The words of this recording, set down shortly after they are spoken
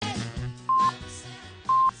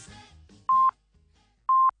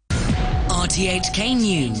RTHK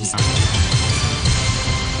News.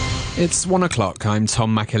 It's 1 o'clock. I'm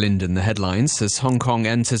Tom McAlinden. The headlines. As Hong Kong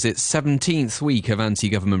enters its 17th week of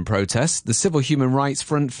anti-government protests, the Civil Human Rights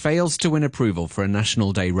Front fails to win approval for a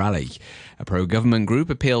National Day rally. A pro-government group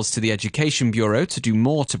appeals to the Education Bureau to do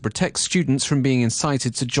more to protect students from being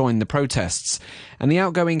incited to join the protests. And the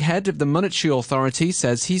outgoing head of the Monetary Authority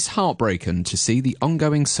says he's heartbroken to see the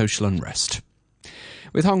ongoing social unrest.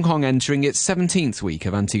 With Hong Kong entering its 17th week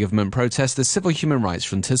of anti-government protests, the Civil Human Rights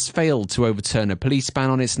Front has failed to overturn a police ban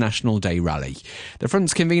on its National Day rally. The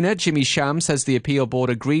Front's convener, Jimmy Sham, says the appeal board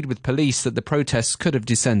agreed with police that the protests could have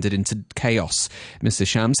descended into chaos. Mr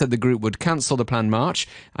Sham said the group would cancel the planned march,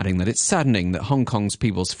 adding that it's saddening that Hong Kong's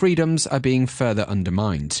people's freedoms are being further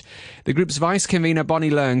undermined. The group's vice-convener,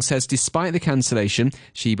 Bonnie Leung, says despite the cancellation,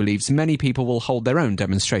 she believes many people will hold their own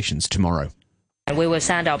demonstrations tomorrow. We will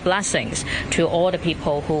send our blessings to all the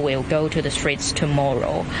people who will go to the streets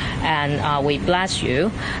tomorrow. And we bless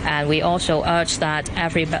you. And we also urge that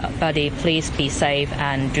everybody please be safe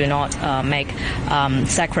and do not make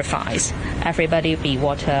sacrifice. Everybody be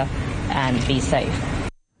water and be safe.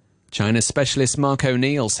 China specialist Mark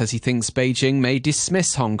O'Neill says he thinks Beijing may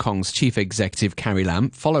dismiss Hong Kong's chief executive Carrie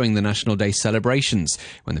Lam following the National Day celebrations,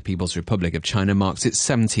 when the People's Republic of China marks its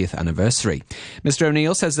 70th anniversary. Mr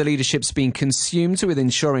O'Neill says the leadership's been consumed with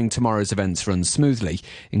ensuring tomorrow's events run smoothly,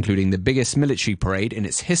 including the biggest military parade in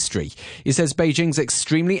its history. He says Beijing's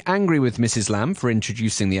extremely angry with Mrs Lam for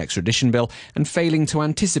introducing the extradition bill and failing to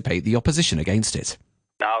anticipate the opposition against it.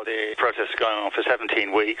 Now the protests are going on for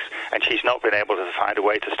 17 weeks and she's not been able to find a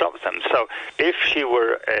way to stop them. So if she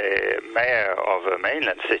were a mayor of a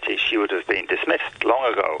mainland city, she would have been dismissed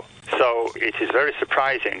long ago. So it is very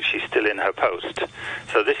surprising she's still in her post.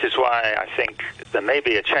 So this is why I think there may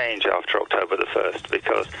be a change after October the 1st,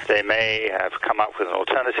 because they may have come up with an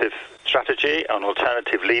alternative strategy, an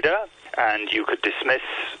alternative leader, and you could dismiss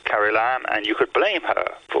Carrie Lam and you could blame her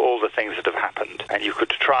for all the things that have happened. And you could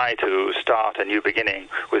try to start a new beginning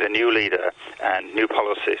with a new leader and new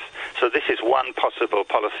policies. So this is one possible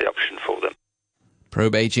policy option for them.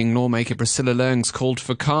 Pro-Beijing lawmaker Priscilla Leung's called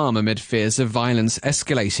for calm amid fears of violence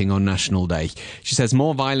escalating on National Day. She says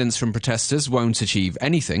more violence from protesters won't achieve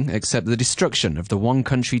anything except the destruction of the one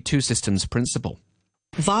country, two systems principle.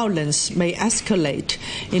 Violence may escalate,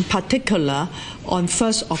 in particular on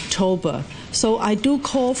 1st October. So I do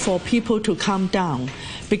call for people to calm down,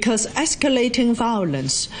 because escalating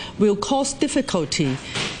violence will cause difficulty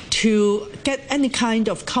to get any kind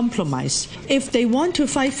of compromise. If they want to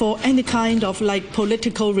fight for any kind of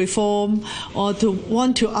political reform or to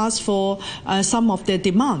want to ask for some of their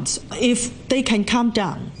demands, if they can calm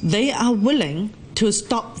down, they are willing to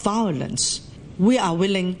stop violence. We are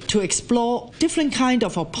willing to explore different kind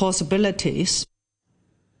of possibilities.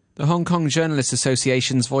 The Hong Kong Journalists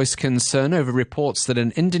Association's voiced concern over reports that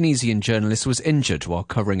an Indonesian journalist was injured while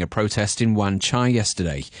covering a protest in Wan Chai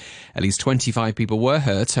yesterday. At least 25 people were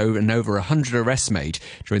hurt and over 100 arrests made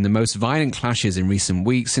during the most violent clashes in recent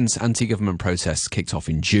weeks since anti-government protests kicked off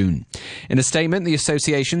in June. In a statement, the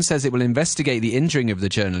association says it will investigate the injuring of the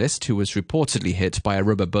journalist, who was reportedly hit by a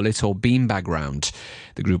rubber bullet or beanbag round.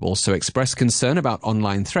 The group also expressed concern about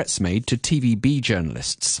online threats made to TVB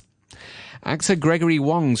journalists. Actor Gregory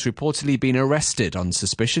Wong's reportedly been arrested on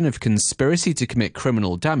suspicion of conspiracy to commit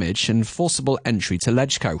criminal damage and forcible entry to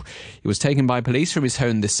LegCo. He was taken by police from his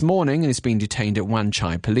home this morning and is being detained at Wan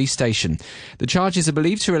Chai police station. The charges are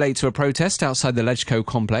believed to relate to a protest outside the LegCo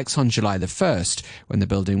complex on July the 1st, when the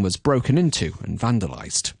building was broken into and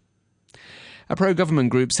vandalised. A pro-government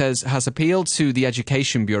group has appealed to the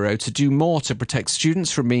Education Bureau to do more to protect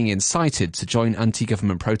students from being incited to join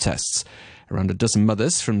anti-government protests. Around a dozen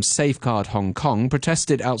mothers from Safeguard Hong Kong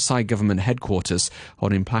protested outside government headquarters,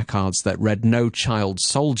 holding placards that read "No Child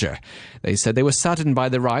Soldier." They said they were saddened by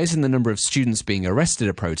the rise in the number of students being arrested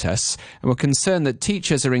at protests and were concerned that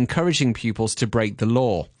teachers are encouraging pupils to break the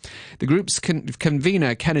law. The group's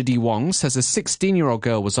convener, Kennedy Wong, says a 16-year-old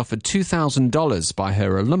girl was offered $2,000 by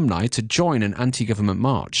her alumni to join an anti-government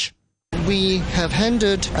march. We have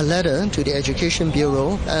handed a letter to the Education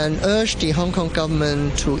Bureau and urged the Hong Kong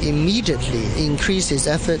government to immediately increase its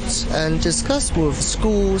efforts and discuss with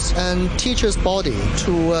schools and teachers' body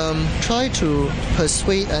to try to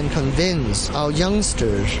persuade and convince our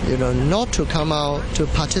youngsters, not to come out to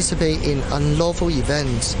participate in unlawful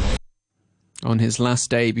events. On his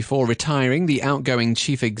last day before retiring, the outgoing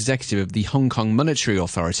chief executive of the Hong Kong Monetary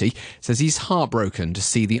Authority says he's heartbroken to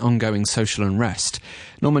see the ongoing social unrest.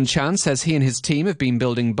 Norman Chan says he and his team have been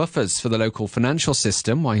building buffers for the local financial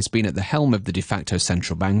system while he's been at the helm of the de facto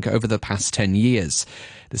central bank over the past 10 years.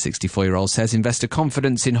 The 64-year-old says investor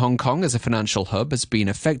confidence in Hong Kong as a financial hub has been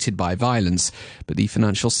affected by violence, but the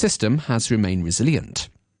financial system has remained resilient.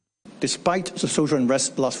 Despite the social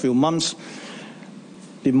unrest the last few months,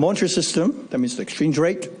 the monetary system, that means the exchange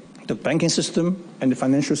rate, the banking system, and the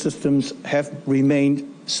financial systems have remained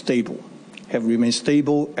stable,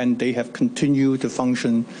 and they have continued to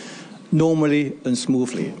function normally and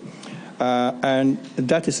smoothly. And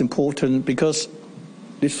that is important because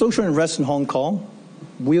the social unrest in Hong Kong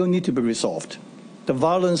will need to be resolved. The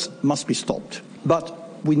violence must be stopped.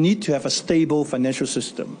 But we need to have a stable financial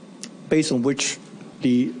system based on which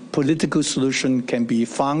the political solution can be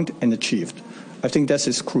found and achieved. I think that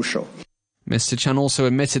is crucial. Mr. Chan also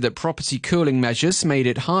admitted that property cooling measures made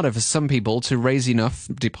it harder for some people to raise enough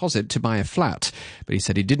deposit to buy a flat, but he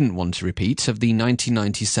said he didn't want a repeat of the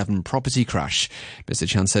 1997 property crash. Mr.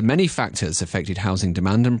 Chan said many factors affected housing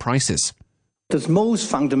demand and prices. The most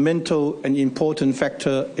fundamental and important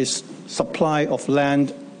factor is supply of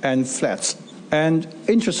land and flats. And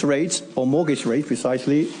interest rates, or mortgage rate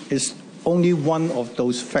precisely, is only one of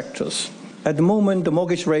those factors. At the moment, the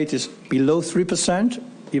mortgage rate is below 3%.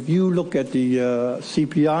 If you look at the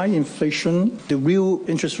CPI inflation, the real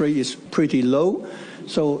interest rate is pretty low.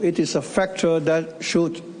 So it is a factor that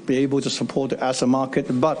should be able to support the asset market.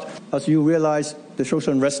 But as you realize, the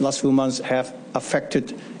social unrest in the last few months have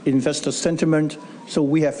affected investor sentiment. So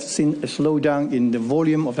we have seen a slowdown in the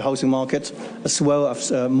volume of the housing market, as well as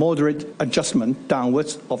a moderate adjustment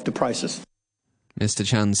downwards of the prices. Mr.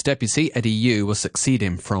 Chan's deputy, Eddie Yu, will succeed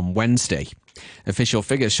him from Wednesday. Official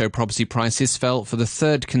figures show property prices fell for the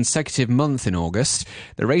third consecutive month in August.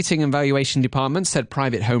 The Rating and Valuation Department said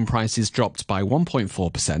private home prices dropped by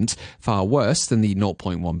 1.4%, far worse than the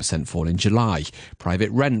 0.1% fall in July.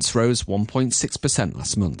 Private rents rose 1.6%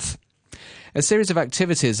 last month. A series of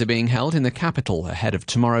activities are being held in the capital ahead of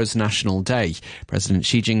tomorrow's National Day. President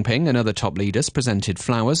Xi Jinping and other top leaders presented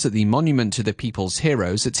flowers at the Monument to the People's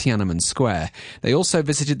Heroes at Tiananmen Square. They also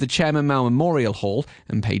visited the Chairman Mao Memorial Hall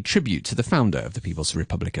and paid tribute to the founder of the People's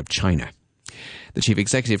Republic of China. The chief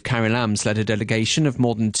executive, Carrie Lams, led a delegation of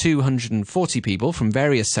more than 240 people from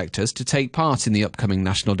various sectors to take part in the upcoming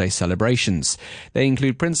National Day celebrations. They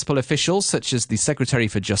include principal officials such as the Secretary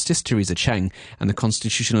for Justice, Teresa Cheng, and the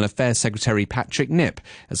Constitutional Affairs Secretary, Patrick Nip,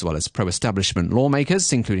 as well as pro-establishment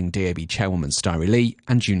lawmakers, including DAB Chairwoman Starry Lee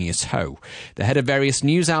and Junius Ho. The head of various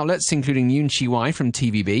news outlets, including Yoon Chi-wai from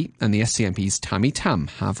TVB and the SCMP's Tammy Tam,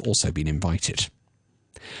 have also been invited.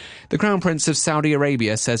 The Crown Prince of Saudi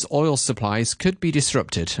Arabia says oil supplies could be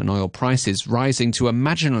disrupted and oil prices rising to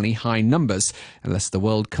imaginally high numbers unless the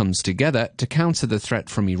world comes together to counter the threat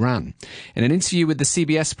from Iran. In an interview with the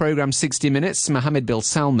CBS programme 60 Minutes, Mohammed bin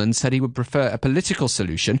Salman said he would prefer a political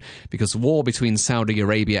solution because war between Saudi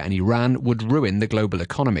Arabia and Iran would ruin the global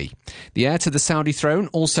economy. The heir to the Saudi throne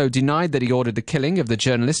also denied that he ordered the killing of the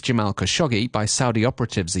journalist Jamal Khashoggi by Saudi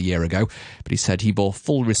operatives a year ago, but he said he bore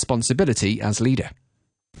full responsibility as leader.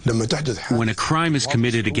 When a crime is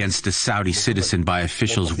committed against a Saudi citizen by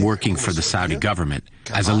officials working for the Saudi government,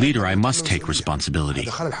 as a leader I must take responsibility.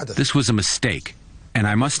 This was a mistake, and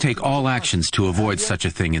I must take all actions to avoid such a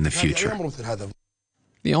thing in the future.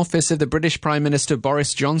 The office of the British Prime Minister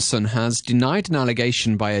Boris Johnson has denied an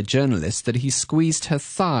allegation by a journalist that he squeezed her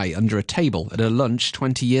thigh under a table at a lunch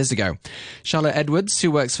 20 years ago. Charlotte Edwards,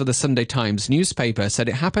 who works for the Sunday Times newspaper, said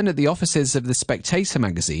it happened at the offices of The Spectator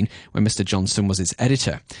magazine when Mr Johnson was its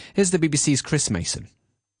editor. Here's the BBC's Chris Mason.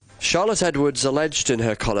 Charlotte Edwards alleged in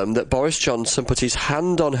her column that Boris Johnson put his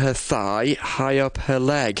hand on her thigh high up her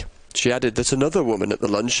leg. She added that another woman at the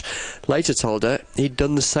lunch later told her he'd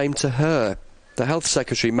done the same to her. The Health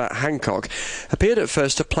Secretary, Matt Hancock, appeared at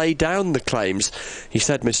first to play down the claims. He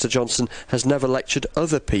said Mr Johnson has never lectured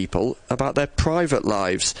other people about their private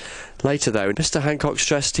lives. Later, though, Mr Hancock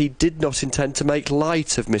stressed he did not intend to make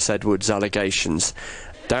light of Miss Edwards' allegations.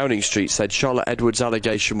 Downing Street said Charlotte Edwards'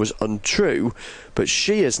 allegation was untrue, but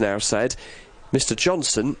she has now said Mr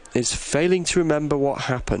Johnson is failing to remember what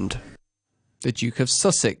happened. The Duke of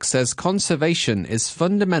Sussex says conservation is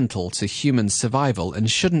fundamental to human survival and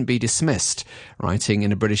shouldn't be dismissed. Writing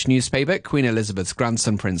in a British newspaper, Queen Elizabeth's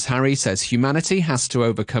grandson Prince Harry says humanity has to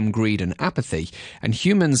overcome greed and apathy, and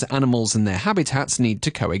humans, animals and their habitats need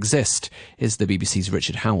to coexist. Here's the BBC's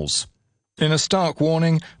Richard Howells. In a stark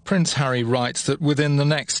warning, Prince Harry writes that within the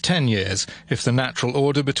next 10 years, if the natural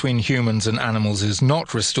order between humans and animals is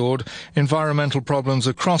not restored, environmental problems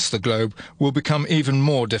across the globe will become even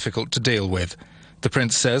more difficult to deal with. The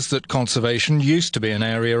Prince says that conservation used to be an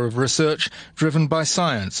area of research driven by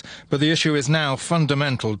science, but the issue is now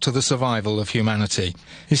fundamental to the survival of humanity.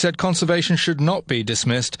 He said conservation should not be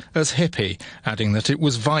dismissed as hippie, adding that it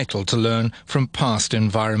was vital to learn from past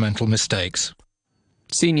environmental mistakes.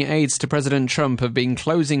 Senior aides to President Trump have been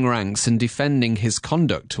closing ranks and defending his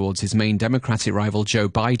conduct towards his main Democratic rival Joe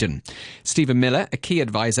Biden. Stephen Miller, a key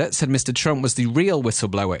advisor, said Mr. Trump was the real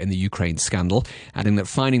whistleblower in the Ukraine scandal, adding that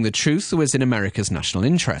finding the truth was in America's national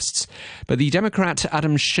interests. But the Democrat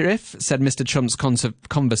Adam Schiff said Mr. Trump's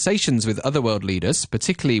conversations with other world leaders,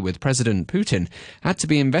 particularly with President Putin, had to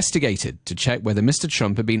be investigated to check whether Mr.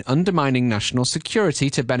 Trump had been undermining national security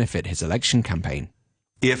to benefit his election campaign.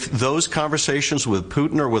 If those conversations with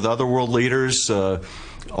Putin or with other world leaders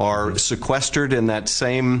are sequestered in that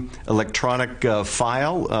same electronic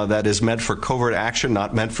file that is meant for covert action,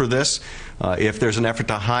 not meant for this, if there's an effort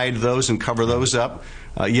to hide those and cover those up,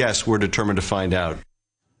 yes, we're determined to find out.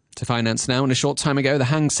 To finance now, and a short time ago, the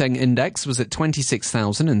Hang Seng Index was at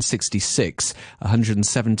 26,066,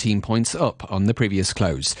 117 points up on the previous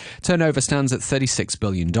close. Turnover stands at $36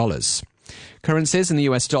 billion. Currencies in the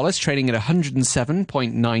US dollar trading at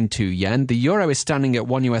 107.92 yen. The euro is standing at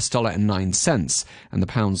 $1.09, and the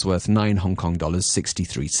pound's worth 9 Hong Kong dollars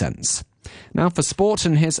 63 cents. Now for sport,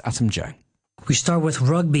 and here's Atom Joe. We start with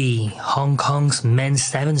rugby. Hong Kong's men's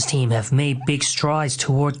sevens team have made big strides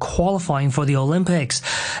toward qualifying for the Olympics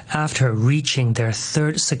after reaching their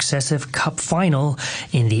third successive cup final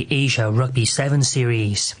in the Asia Rugby 7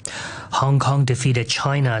 Series. Hong Kong defeated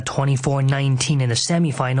China 24-19 in the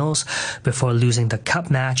semi-finals before losing the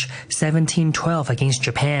cup match 17-12 against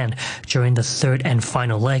Japan during the third and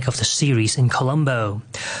final leg of the series in Colombo.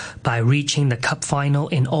 By reaching the cup final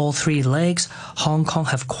in all three legs, Hong Kong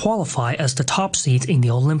have qualified as the top seeds in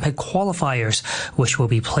the Olympic qualifiers, which will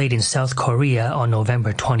be played in South Korea on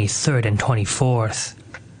November 23rd and 24th.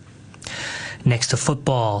 Next to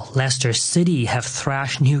football, Leicester City have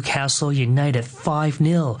thrashed Newcastle United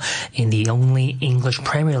 5-0 in the only English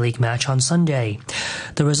Premier League match on Sunday.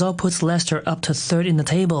 The result puts Leicester up to third in the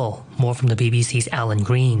table. More from the BBC's Alan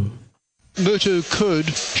Green. Mutu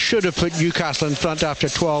should have put Newcastle in front after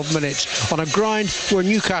 12 minutes on a ground where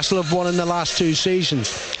Newcastle have won in the last two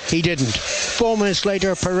seasons. He didn't. 4 minutes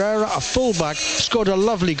later, Pereira, a fullback, scored a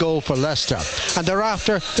lovely goal for Leicester. And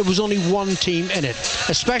thereafter, there was only one team in it,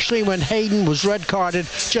 especially when Hayden was red-carded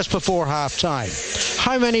just before half-time.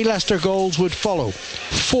 How many Leicester goals would follow?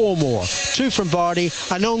 4 more. 2 from Vardy,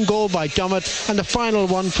 an own goal by Dummett, and the final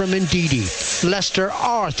one from Ndidi. Leicester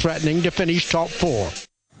are threatening to finish top 4.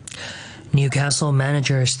 Newcastle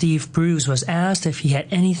manager Steve Bruce was asked if he had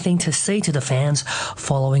anything to say to the fans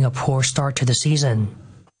following a poor start to the season.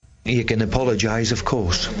 You can apologise, of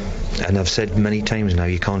course, and I've said many times now,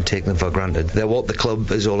 you can't take them for granted. They're what the club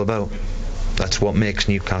is all about. That's what makes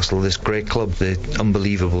Newcastle this great club, the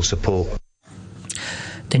unbelievable support.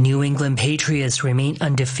 The New England Patriots remain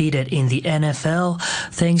undefeated in the NFL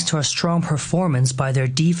thanks to a strong performance by their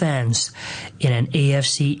defense. In an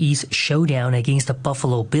AFC East showdown against the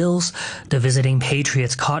Buffalo Bills, the visiting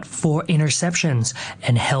Patriots caught 4 interceptions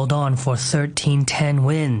and held on for a 13-10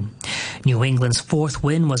 win. New England's 4th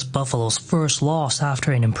win was Buffalo's first loss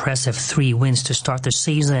after an impressive 3 wins to start the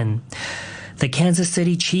season. The Kansas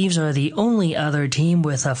City Chiefs are the only other team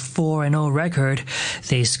with a 4-0 record.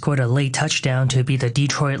 They scored a late touchdown to beat the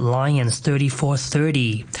Detroit Lions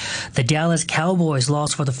 34-30. The Dallas Cowboys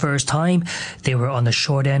lost for the first time. They were on the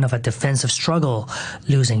short end of a defensive struggle,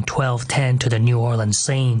 losing 12-10 to the New Orleans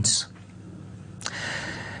Saints.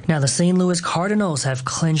 Now, the St. Louis Cardinals have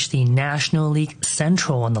clinched the National League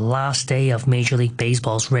Central on the last day of Major League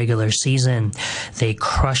Baseball's regular season. They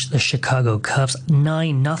crushed the Chicago Cubs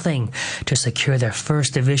 9-0 to secure their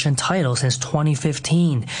first division title since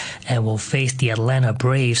 2015 and will face the Atlanta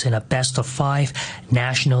Braves in a best-of-5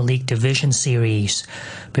 National League Division Series.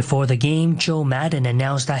 Before the game, Joe Maddon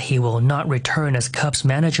announced that he will not return as Cubs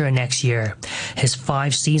manager next year. His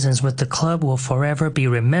 5 seasons with the club will forever be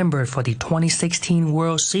remembered for the 2016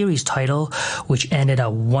 World Series title, which ended a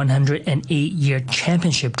 108-year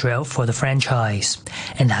championship drought for the franchise.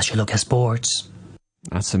 And that's your look at sports.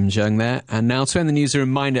 Atom Jung there. And now to end the news, a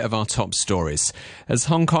reminder of our top stories. As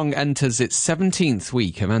Hong Kong enters its 17th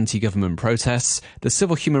week of anti-government protests, the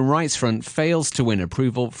Civil Human Rights Front fails to win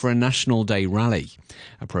approval for a National Day rally.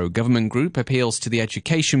 A pro-government group appeals to the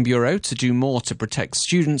Education Bureau to do more to protect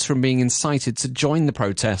students from being incited to join the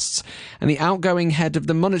protests. And the outgoing head of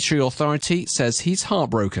the Monetary Authority says he's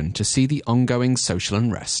heartbroken to see the ongoing social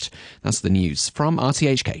unrest. That's the news from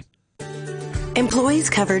RTHK. Employees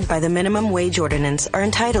covered by the Minimum Wage Ordinance are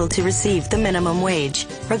entitled to receive the minimum wage,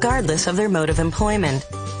 regardless of their mode of employment.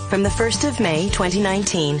 From the 1st of May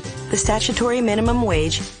 2019, the statutory minimum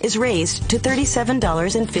wage is raised to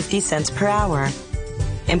 $37.50 per hour.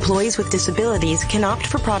 Employees with disabilities can opt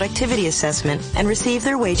for productivity assessment and receive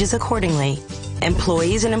their wages accordingly.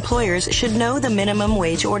 Employees and employers should know the Minimum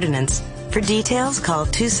Wage Ordinance. For details, call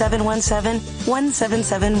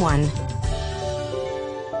 2717-1771.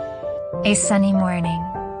 A sunny morning,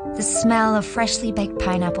 the smell of freshly baked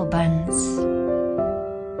pineapple buns.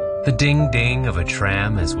 The ding-ding of a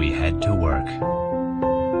tram as we head to work.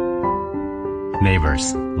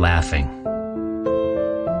 Neighbors laughing.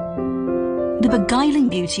 The beguiling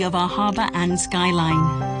beauty of our harbour and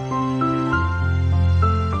skyline.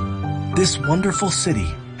 This wonderful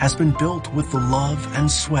city has been built with the love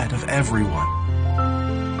and sweat of everyone.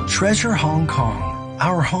 Treasure Hong Kong,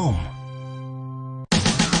 our home.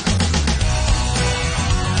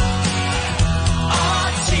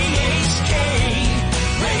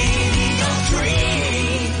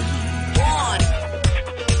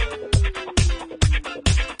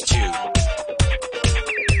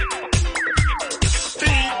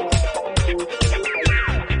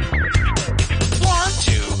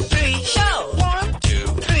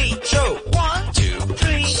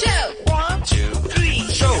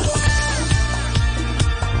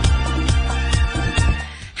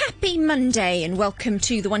 Monday and welcome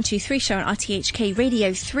to the 123 show on RTHK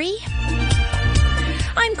Radio 3.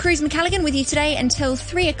 I'm Cruz McCalligan with you today until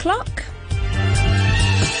 3 o'clock.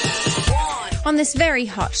 On this very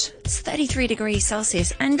hot, it's 33 degrees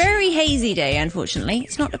Celsius and very hazy day, unfortunately.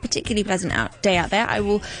 It's not a particularly pleasant day out there. I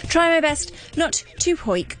will try my best not to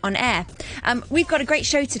hoik on air. We've got a great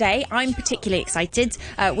show today. I'm particularly excited.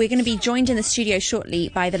 We're going to be joined in the studio shortly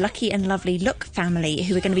by the Lucky and Lovely Look family,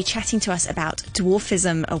 who are going to be chatting to us about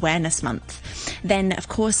Dwarfism Awareness Month. Then, of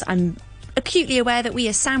course, I'm acutely aware that we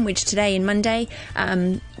are sandwiched today in Monday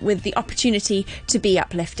with the opportunity to be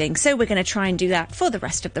uplifting. So we're going to try and do that for the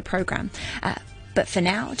rest of the programme. But for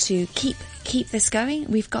now, to keep this going,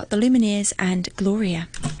 we've got the Lumineers and Gloria.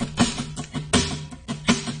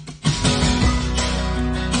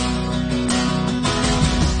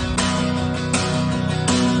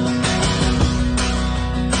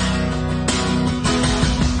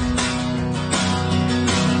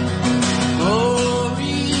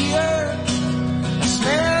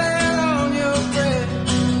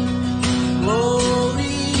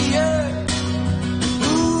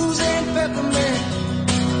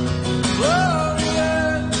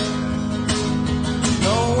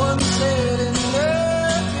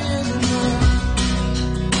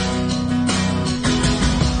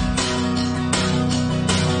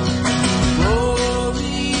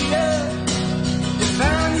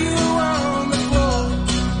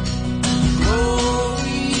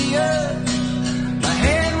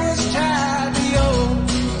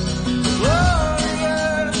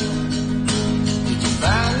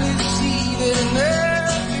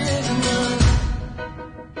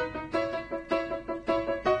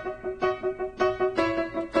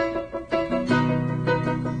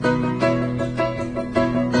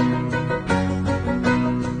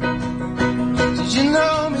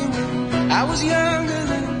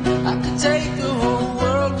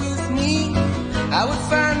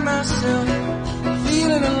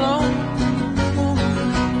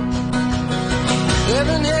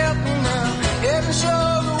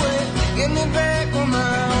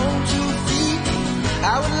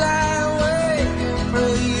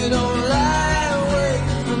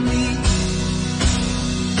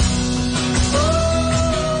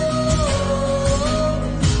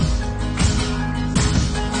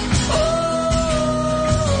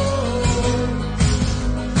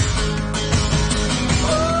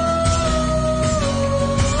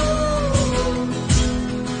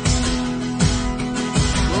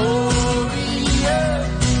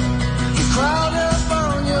 Crowd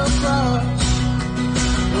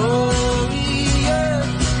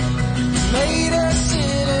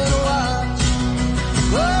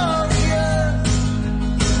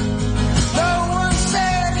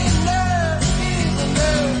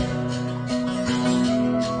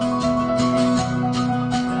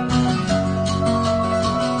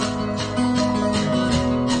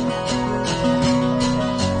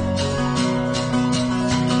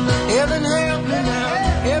Heaven help me now,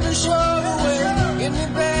 heaven show the way, get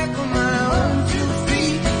me back on